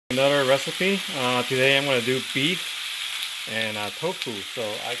Another recipe. Today I'm going to do beef and tofu. So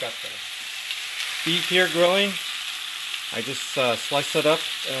I got the beef here grilling. I just sliced it up.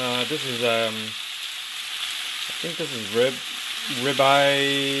 This is I think this is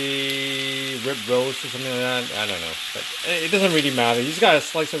ribeye, rib roast or something like that. I don't know, but it doesn't really matter. You just gotta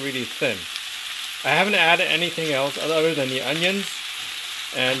slice it really thin. I haven't added anything else other than the onions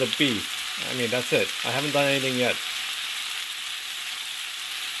and the beef. I mean, that's it. I haven't done anything yet.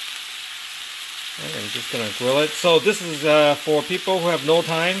 I'm just gonna grill it. So this is for people who have no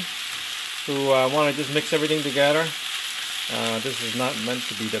time, who want to just mix everything together. This is not meant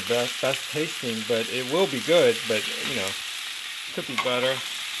to be the best tasting, but it will be good. But you know, could be better.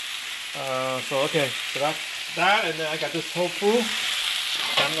 So okay, so that's that, and then I got this tofu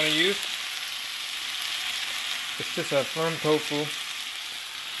that I'm gonna use. It's just a firm tofu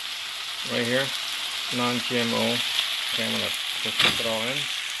right here, non-GMO. Okay, I'm gonna just put it all in.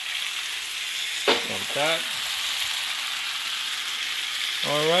 Like that.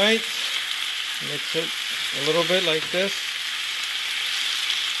 Alright, mix it a little bit like this.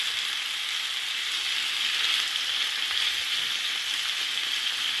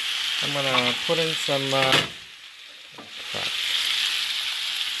 I'm gonna put in some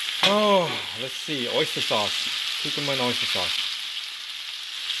let's see, oyster sauce. Kikkoman oyster sauce.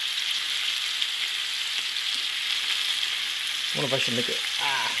 I wonder if I should make it.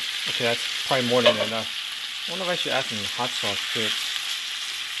 Okay, that's probably more than enough. I wonder if I should add some hot sauce to it.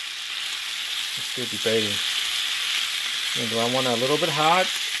 I'm still debating. Do I want a little bit hot?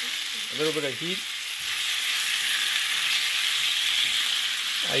 A little bit of heat?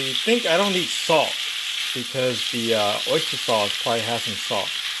 I think I don't need salt because the oyster sauce probably has some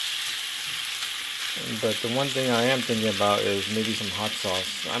salt. But the one thing I am thinking about is maybe some hot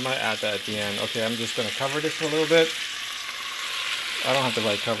sauce. I might add that at the end. Okay, I'm just going to cover this for a little bit. I don't have the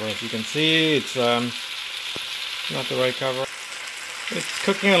right cover. As you can see, it's not the right cover. It's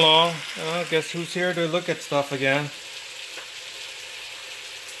cooking along. Guess who's here to look at stuff again?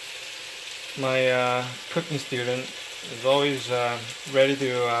 My cooking student is always ready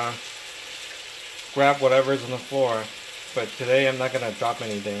to grab whatever's on the floor. But today I'm not gonna drop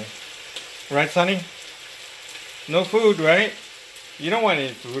anything. Right, Sonny? No food, right? You don't want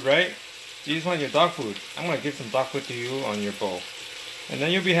any food, right? You just want your dog food. I'm gonna give some dog food to you on your bowl. And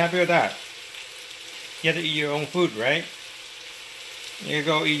then you'll be happy with that. You have to eat your own food, right? You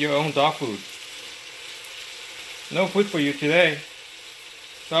go eat your own dog food. No food for you today.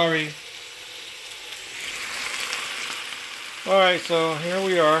 Sorry. Alright, so here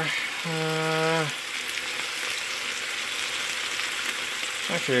we are.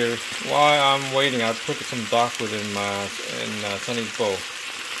 Actually, while I'm waiting, I'll put some dog food in Sunny's bowl.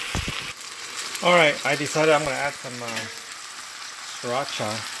 Alright, I decided I'm going to add some sriracha.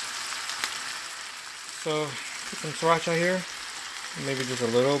 So, put some sriracha here. Maybe just a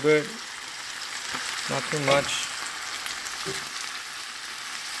little bit. Not too much.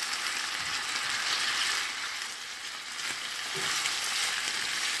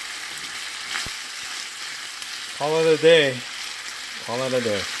 Call it a day. Call it a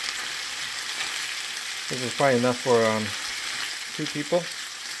day. This is probably enough for 2 people.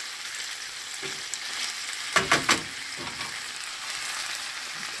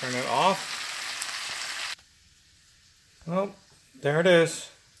 Turn it off. Oh, there it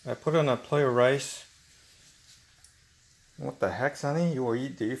is. I put it on a plate of rice. What the heck, Sonny?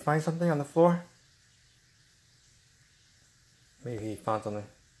 Did you find something on the floor? Maybe he found something.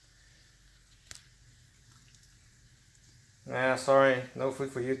 Nah, sorry. No food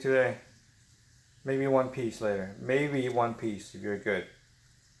for you today. Maybe one piece later. Maybe one piece if you're good.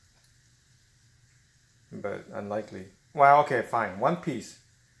 But unlikely. Well, okay, fine. One piece.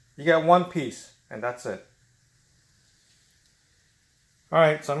 You get one piece, and that's it.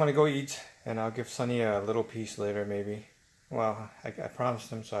 Alright, so I'm gonna go eat, and I'll give Sonny a little piece later, maybe. Well, I promised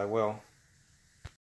him, so I will.